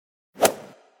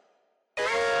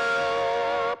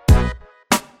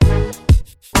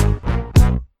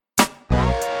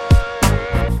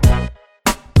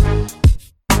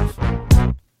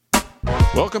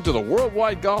Welcome to the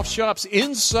Worldwide Golf Shop's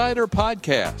Insider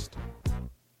Podcast,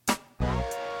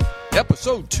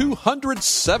 episode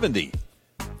 270.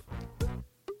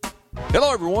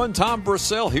 Hello, everyone. Tom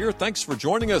Brissell here. Thanks for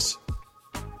joining us.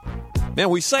 Man,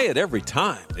 we say it every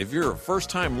time. If you're a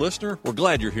first-time listener, we're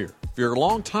glad you're here. If you're a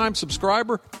long-time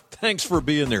subscriber, thanks for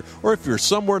being there. Or if you're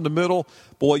somewhere in the middle,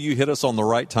 boy, you hit us on the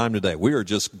right time today. We are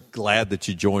just glad that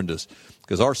you joined us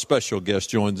because our special guest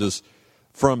joins us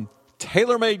from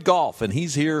TaylorMade Golf, and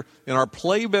he's here in our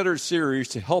Play Better series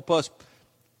to help us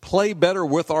play better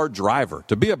with our driver,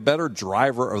 to be a better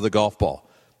driver of the golf ball.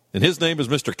 And his name is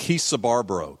Mr. Keith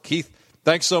Sbarbaro. Keith,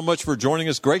 thanks so much for joining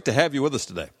us. Great to have you with us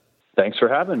today. Thanks for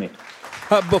having me.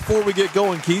 Before we get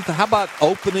going, Keith, how about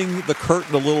opening the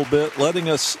curtain a little bit, letting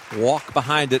us walk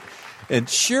behind it, and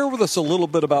share with us a little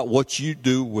bit about what you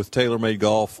do with TaylorMade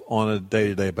Golf on a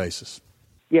day-to-day basis?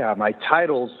 Yeah, my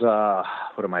title's,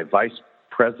 Vice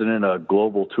President of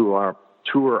Global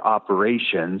Tour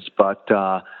Operations, but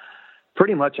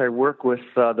pretty much I work with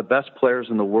the best players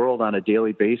in the world on a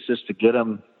daily basis to get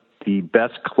them the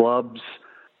best clubs,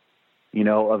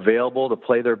 available to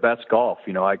play their best golf.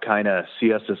 I kind of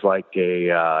see us as like a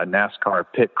NASCAR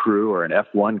pit crew or an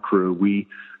F1 crew. We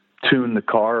tune the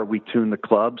car, we tune the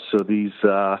clubs, so these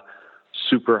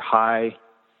super high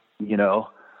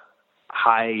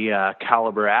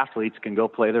caliber athletes can go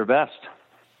play their best.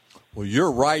 Well,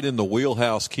 you're right in the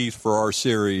wheelhouse, Keith, for our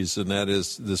series, and that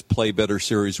is this Play Better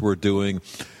series we're doing.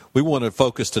 We want to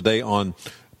focus today on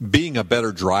being a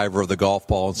better driver of the golf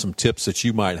ball and some tips that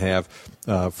you might have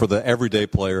for the everyday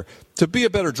player to be a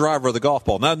better driver of the golf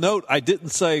ball. Now, note, I didn't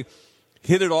say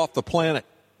hit it off the planet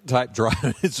type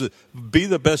drive. It's be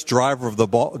the best driver of the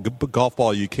golf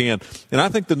ball you can. And I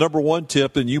think the number one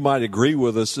tip, and you might agree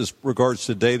with us as regards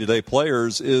to day-to-day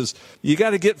players, is you got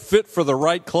to get fit for the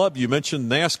right club. You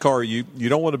mentioned NASCAR. You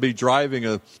don't want to be driving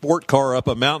a sport car up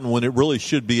a mountain when it really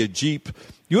should be a Jeep.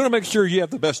 You want to make sure you have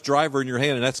the best driver in your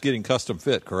hand, and that's getting custom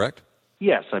fit, correct?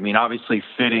 Yes. I mean, obviously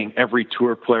fitting, every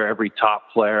tour player, every top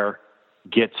player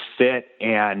gets fit,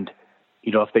 and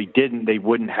if they didn't, they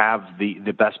wouldn't have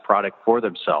the best product for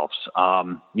themselves.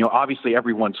 Obviously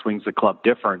everyone swings the club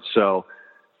different. So,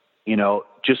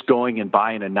 just going and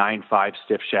buying a 9.5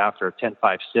 stiff shaft or a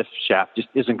 10.5 stiff shaft just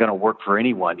isn't going to work for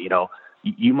anyone.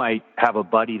 You might have a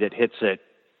buddy that hits it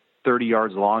 30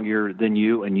 yards longer than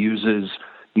you and uses,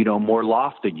 more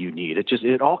loft than you need.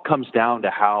 It all comes down to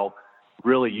how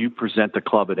really you present the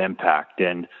club at impact.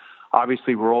 And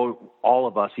obviously, we're all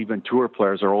of us, even tour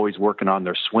players, are always working on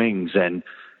their swings. And,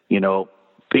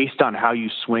 based on how you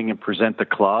swing and present the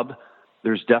club,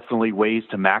 there's definitely ways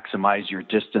to maximize your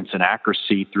distance and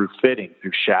accuracy through fitting,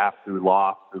 through shaft, through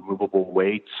loft, through movable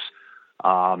weights,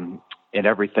 and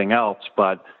everything else.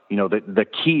 But, the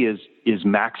key is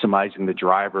maximizing the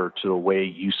driver to the way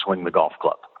you swing the golf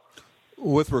club.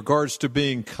 With regards to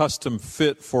being custom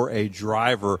fit for a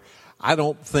driver, I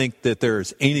don't think that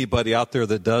there's anybody out there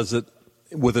that does it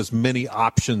with as many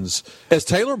options as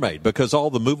TaylorMade, because all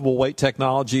the movable weight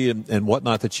technology and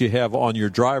whatnot that you have on your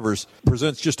drivers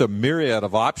presents just a myriad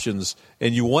of options,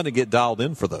 and you want to get dialed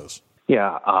in for those.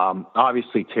 Yeah,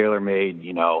 obviously TaylorMade,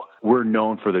 we're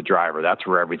known for the driver. That's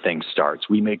where everything starts.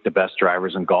 We make the best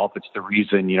drivers in golf. It's the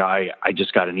reason, I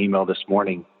just got an email this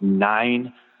morning,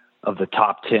 9 of the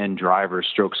top 10 drivers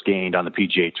strokes gained on the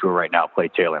PGA Tour right now play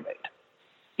TaylorMade.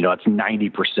 It's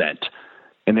 90%.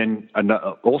 And then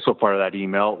also part of that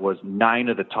email was 9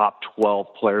 of the top 12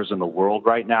 players in the world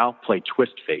right now play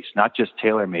twist face, not just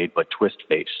TaylorMade, but twist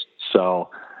face.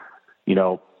 So,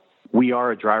 we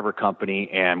are a driver company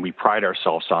and we pride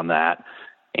ourselves on that.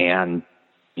 And,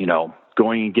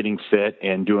 going and getting fit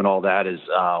and doing all that is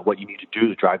what you need to do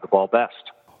to drive the ball best.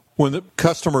 When the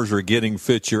customers are getting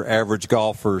fit, your average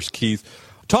golfers, Keith,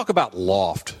 talk about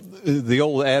loft. The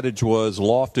old adage was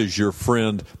loft is your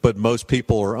friend, but most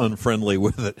people are unfriendly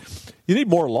with it. You need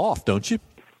more loft, don't you?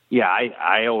 Yeah,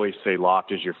 I always say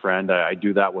loft is your friend. I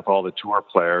do that with all the tour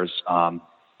players.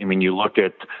 You look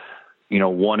at,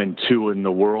 1 and 2 in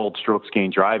the world strokes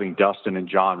gained driving, Dustin and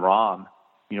Jon Rahm.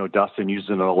 Dustin uses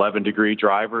an 11-degree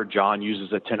driver. John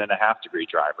uses a 10.5-degree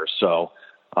driver. So,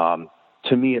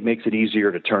 to me, it makes it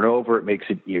easier to turn over. It makes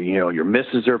it, your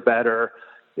misses are better.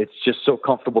 It's just so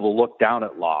comfortable to look down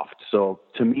at loft. So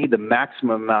to me, the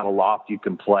maximum amount of loft you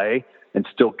can play and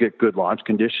still get good launch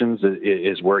conditions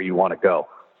is where you want to go.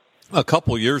 A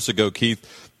couple years ago,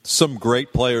 Keith, some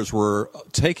great players were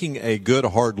taking a good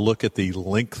hard look at the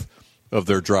length of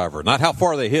their driver. Not how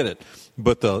far they hit it,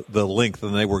 but the length,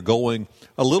 and they were going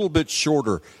a little bit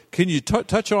shorter. Can you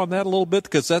touch on that a little bit?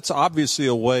 Because that's obviously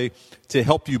a way to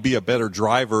help you be a better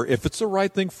driver if it's the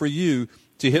right thing for you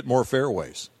to hit more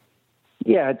fairways.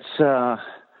 Yeah, it's, the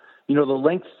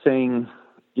length thing,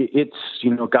 it's,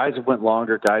 guys have went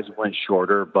longer, guys have went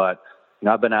shorter, but,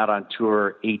 I've been out on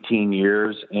tour 18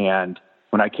 years, and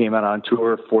when I came out on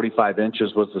tour, 45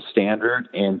 inches was the standard,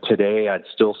 and today I'd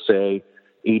still say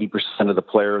 80% of the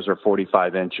players are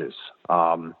 45 inches.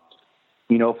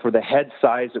 For the head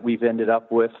size that we've ended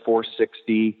up with,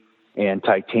 460 and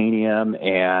titanium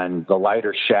and the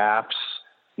lighter shafts,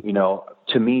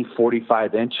 to me,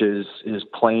 45 inches is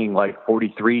playing like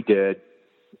 43 did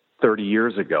 30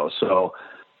 years ago. So,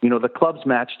 the clubs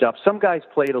matched up. Some guys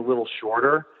played a little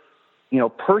shorter.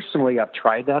 Personally, I've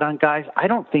tried that on guys. I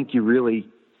don't think you really,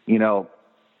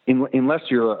 unless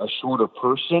you're a shorter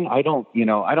person, I don't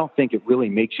think it really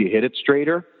makes you hit it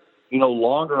straighter.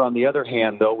 Longer on the other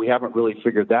hand, though, we haven't really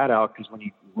figured that out, because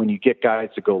when you get guys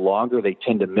to go longer, they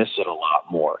tend to miss it a lot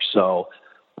more. So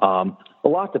a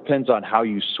lot depends on how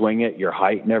you swing it, your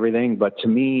height and everything. But to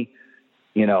me,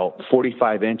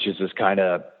 45 inches is kind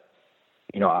of,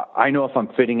 I know if I'm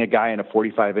fitting a guy in a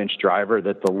 45-inch driver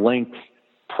that the length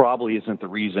probably isn't the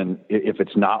reason if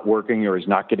it's not working or he's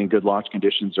not getting good launch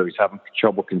conditions or he's having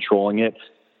trouble controlling it.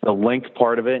 The length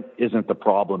part of it isn't the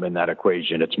problem in that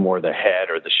equation. It's more the head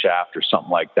or the shaft or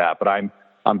something like that. But I'm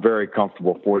very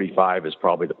comfortable. 45 is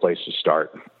probably the place to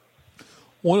start.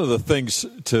 One of the things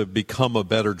to become a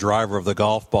better driver of the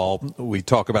golf ball, we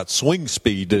talk about swing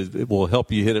speed. It will help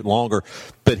you hit it longer,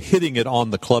 but hitting it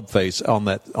on the club face, on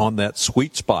that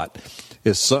sweet spot,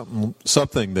 is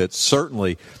something that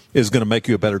certainly is going to make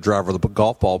you a better driver of the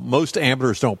golf ball. Most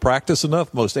amateurs don't practice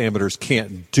enough. Most amateurs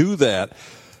can't do that.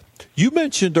 You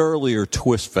mentioned earlier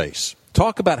twist face.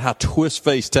 Talk about how twist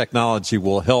face technology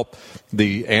will help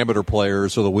the amateur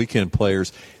players or the weekend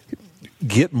players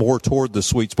get more toward the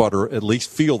sweet spot, or at least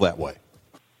feel that way.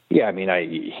 Yeah,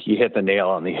 you hit the nail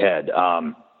on the head.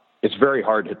 It's very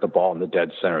hard to hit the ball in the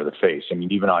dead center of the face.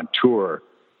 Even on tour,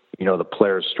 the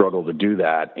players struggle to do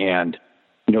that. And,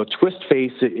 twist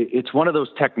face, it's one of those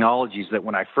technologies that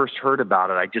when I first heard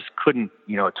about it, I just couldn't,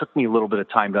 it took me a little bit of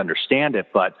time to understand it.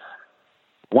 But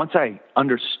once I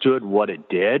understood what it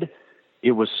did,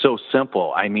 it was so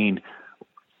simple.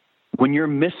 When you're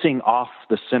missing off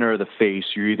the center of the face,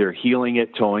 you're either heeling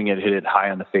it, towing it, hit it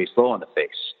high on the face, low on the face.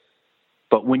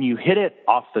 But when you hit it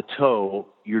off the toe,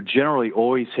 you're generally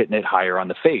always hitting it higher on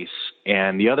the face.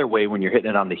 And the other way, when you're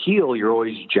hitting it on the heel, you're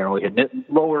always generally hitting it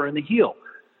lower in the heel.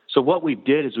 So what we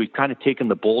did is we've kind of taken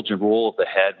the bulge and roll of the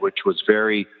head, which was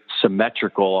very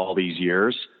symmetrical all these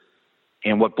years.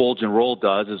 And what bulge and roll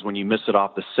does is when you miss it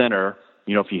off the center,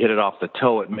 if you hit it off the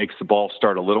toe, it makes the ball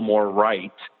start a little more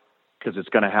right, because it's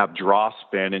going to have draw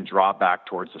spin and draw back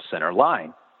towards the center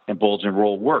line. And bulge and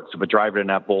roll works. If a driver didn't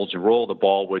have bulge and roll, the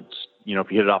ball would, if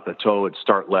you hit it off the toe, it'd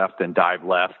start left and dive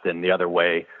left, and the other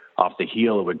way off the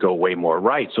heel, it would go way more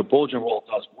right. So bulge and roll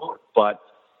does work, but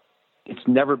it's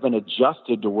never been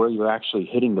adjusted to where you're actually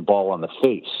hitting the ball on the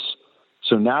face.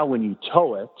 So now when you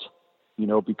toe it,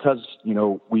 because,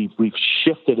 we've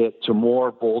shifted it to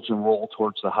more bulge and roll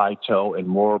towards the high toe and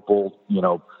more bulge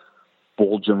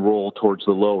and roll towards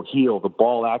the low heel, the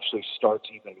ball actually starts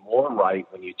even more right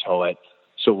when you toe it.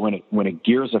 So when it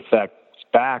gears effect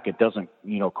back, it doesn't,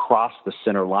 cross the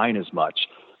center line as much.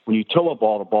 When you toe a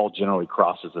ball, the ball generally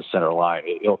crosses the center line.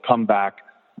 It'll come back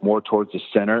more towards the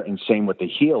center, and same with the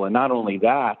heel. And not only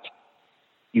that,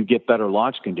 you get better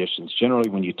launch conditions. Generally,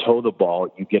 when you toe the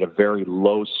ball, you get a very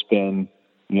low spin,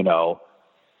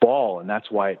 ball, and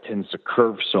that's why it tends to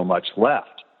curve so much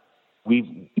left.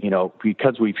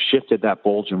 Because we've shifted that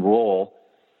bulge and roll,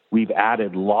 we've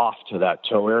added loft to that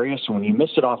toe area. So when you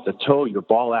miss it off the toe, your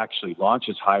ball actually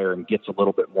launches higher and gets a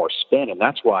little bit more spin, and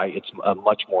that's why it's a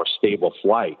much more stable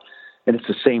flight. And it's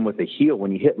the same with the heel.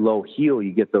 When you hit low heel,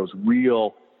 you get those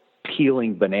real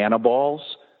peeling banana balls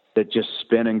that just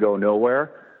spin and go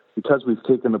nowhere. Because we've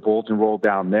taken the bulge and roll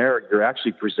down there, you're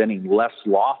actually presenting less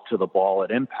loft to the ball at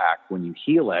impact when you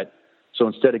heel it. So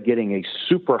instead of getting a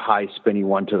super high spinning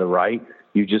one to the right,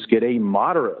 you just get a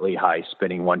moderately high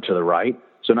spinning one to the right.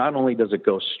 So not only does it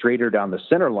go straighter down the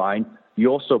center line, you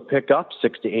also pick up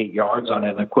 6 to 8 yards on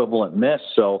an equivalent miss.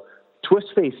 So twist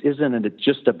face isn't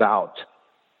just about,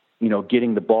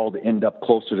 getting the ball to end up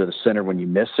closer to the center when you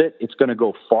miss it. It's going to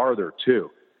go farther too.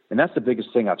 And that's the biggest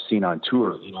thing I've seen on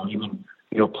tour. Even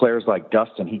players like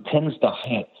Dustin, he tends to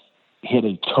hit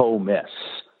a toe miss.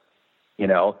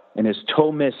 And his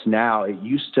toe miss now, he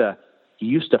used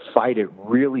to fight it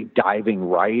really diving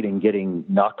right and getting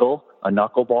a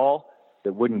knuckle ball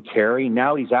that wouldn't carry.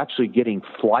 Now he's actually getting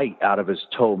flight out of his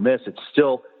toe miss. It's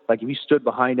still like if you stood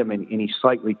behind him and he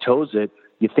slightly toes it,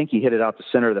 you think he hit it out the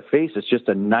center of the face. It's just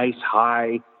a nice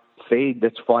high fade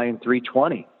that's flying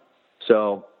 320.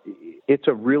 So it's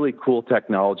a really cool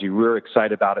technology. We're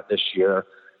excited about it this year.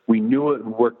 We knew it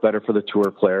would work better for the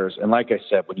tour players. And like I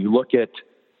said, when you look at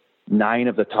 9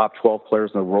 of the top 12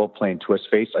 players in the world playing twist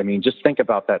face, I mean, just think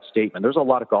about that statement. There's a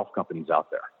lot of golf companies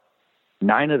out there.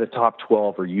 9 of the top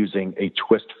 12 are using a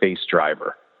twist face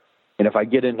driver. And if I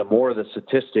get into more of the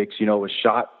statistics, with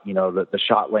shot, the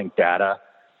shot length data,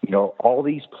 all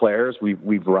these players,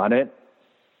 we've run it.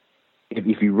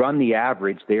 If you run the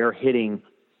average, they are hitting,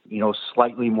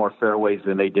 slightly more fairways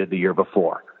than they did the year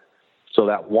before. So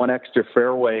that one extra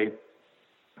fairway,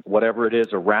 whatever it is,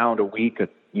 around a week,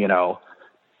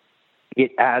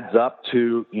 it adds up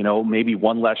to, maybe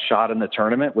one less shot in the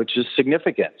tournament, which is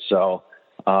significant. So,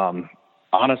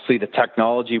 honestly, the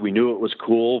technology, we knew it was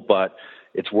cool, but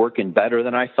it's working better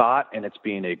than I thought, and it's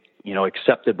being,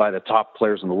 accepted by the top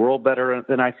players in the world better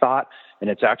than I thought, and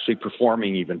it's actually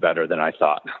performing even better than I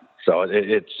thought. So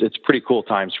it's pretty cool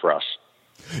times for us.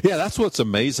 Yeah, that's what's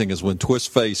amazing is when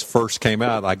Twist Face first came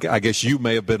out, I guess you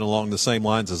may have been along the same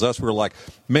lines as us. We were like,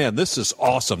 man, this is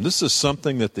awesome. This is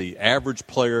something that the average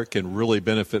player can really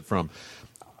benefit from.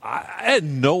 I had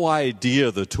no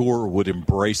idea the tour would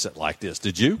embrace it like this.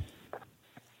 Did you?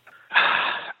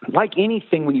 Like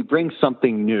anything, when you bring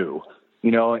something new,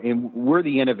 and we're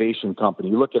the innovation company.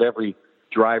 You look at every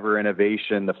driver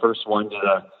innovation, the first one to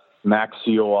the Max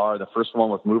COR, the first one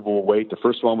with movable weight, the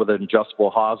first one with an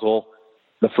adjustable hosel,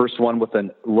 the first one with a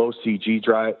low CG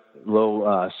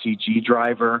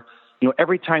driver.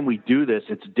 Every time we do this,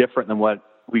 it's different than what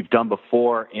we've done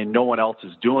before, and no one else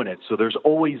is doing it. So there's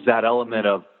always that element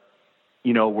of,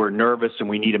 we're nervous and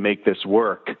we need to make this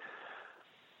work.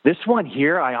 This one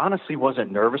here, I honestly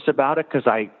wasn't nervous about it because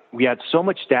we had so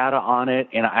much data on it,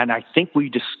 and I think we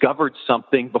discovered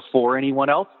something before anyone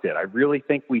else did. I really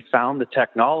think we found the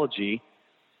technology,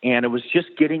 and it was just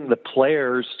getting the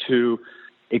players to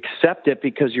accept it,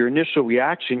 because your initial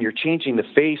reaction, you're changing the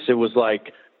face. It was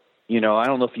like, I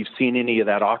don't know if you've seen any of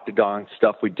that octagon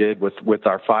stuff we did with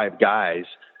our 5 guys,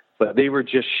 but they were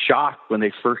just shocked when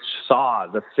they first saw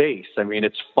the face. I mean,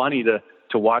 it's funny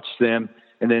to watch them,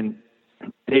 and then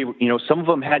they, some of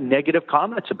them had negative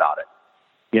comments about it,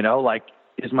 like,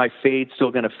 is my fade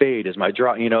still going to fade? Is my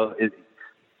draw,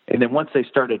 and then once they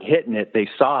started hitting it, they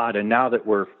saw it. And now that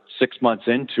we're 6 months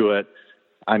into it,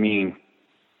 I mean,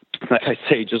 like I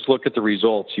say, just look at the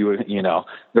results. There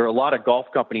are a lot of golf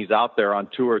companies out there on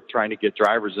tour trying to get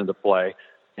drivers into play,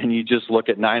 and you just look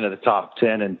at 9 of the top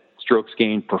 10 and strokes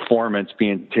gained performance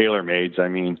being TaylorMades. I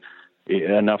mean,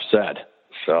 enough said.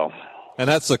 So. And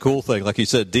that's the cool thing. Like you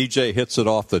said, DJ hits it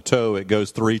off the toe. It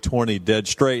goes 320 dead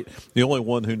straight. The only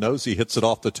one who knows he hits it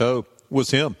off the toe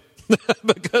was him.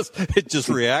 Because it just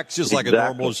reacts just like a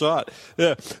normal shot.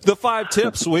 Yeah. The 5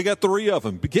 tips, we got 3 of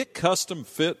them. Get custom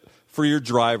fit for your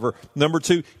driver. Number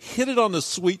 2, hit it on the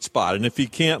sweet spot. And if you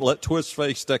can't, let Twist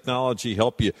Face technology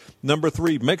help you. Number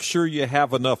 3, make sure you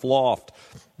have enough loft.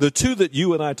 The 2 that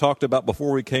you and I talked about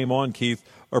before we came on, Keith,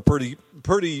 are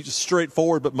pretty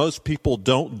straightforward, but most people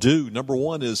don't do. Number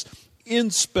 1 is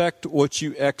inspect what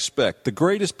you expect. The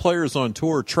greatest players on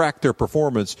tour track their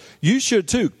performance. You should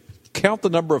too. Count the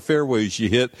number of fairways you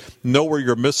hit, know where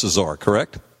your misses are,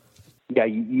 correct? Yeah,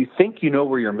 you think you know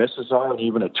where your misses are, and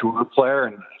even a tour player,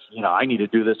 and I need to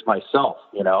do this myself,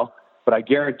 but I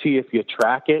guarantee if you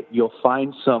track it, you'll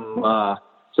find some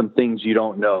things you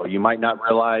don't know. You might not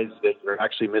realize that you're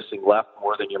actually missing left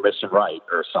more than you're missing right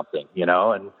or something,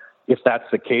 and if that's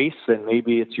the case, then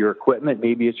maybe it's your equipment,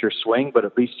 maybe it's your swing, but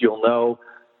at least you'll know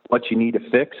what you need to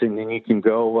fix, and then you can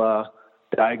go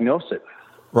diagnose it.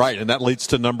 Right, and that leads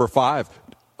to number 5.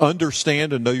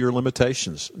 Understand and know your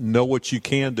limitations. Know what you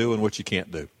can do and what you can't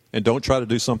do, and don't try to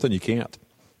do something you can't.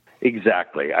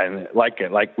 Exactly. I like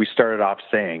we started off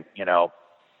saying,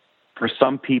 for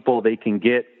some people, they can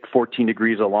get 14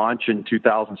 degrees of launch and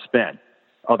 2,000 spin.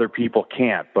 Other people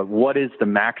can't. But what is the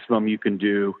maximum you can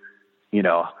do?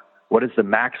 What is the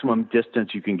maximum distance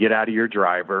you can get out of your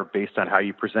driver based on how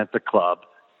you present the club?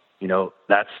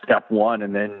 That's step 1,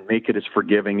 and then make it as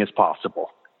forgiving as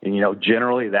possible. And,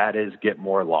 generally that is get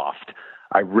more loft.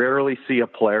 I rarely see a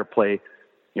player play.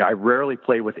 I rarely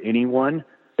play with anyone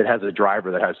that has a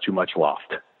driver that has too much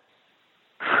loft.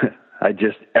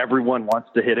 Everyone wants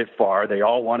to hit it far. They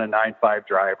all want a 9.5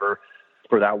 driver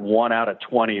for that 1 out of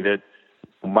 20 that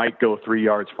might go 3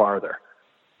 yards farther.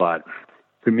 But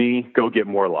to me, go get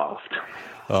more loft.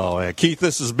 Oh, man. Keith,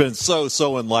 this has been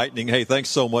so enlightening. Hey, thanks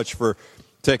so much for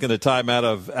taking the time out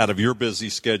of your busy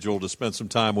schedule to spend some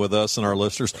time with us and our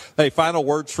listeners. Hey, final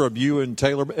words from you and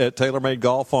Taylor at TaylorMade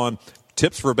Golf on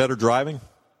tips for better driving?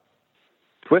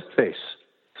 Twist face.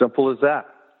 Simple as that.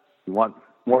 You want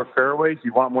more fairways,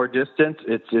 you want more distance,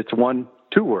 it's one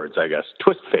 2 words, I guess.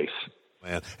 Twist face.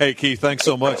 Man. Hey, Keith, thanks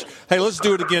so much. Hey, let's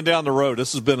do it again down the road.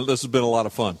 This has been a lot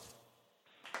of fun.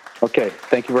 Okay,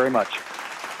 thank you very much.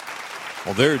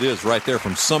 Well, there it is right there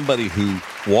from somebody who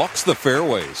walks the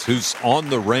fairways, who's on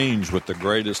the range with the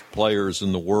greatest players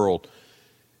in the world.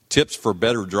 Tips for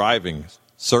better driving.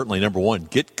 Certainly, number 1,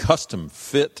 get custom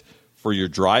fit for your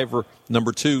driver.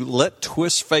 Number 2, let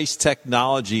twist face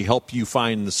technology help you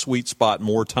find the sweet spot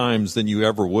more times than you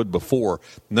ever would before.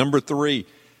 Number 3,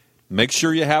 make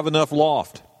sure you have enough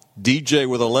loft. DJ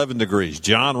with 11 degrees,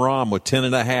 John Rahm with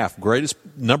 10.5. Greatest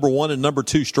number 1 and number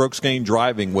 2 strokes gained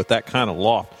driving with that kind of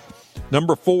loft.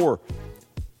 Number 4,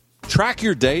 track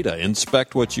your data,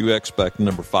 inspect what you expect.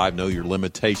 Number 5, know your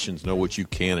limitations, know what you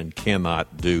can and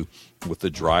cannot do with the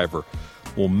driver.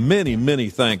 Well, many, many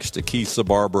thanks to Keith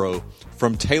Sbarbaro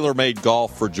from TaylorMade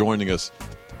Golf for joining us.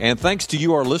 And thanks to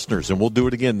you, our listeners, and we'll do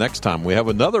it again next time. We have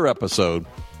another episode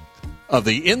of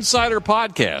the Insider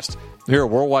Podcast here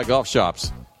at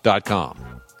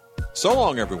WorldwideGolfShops.com. So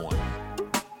long, everyone.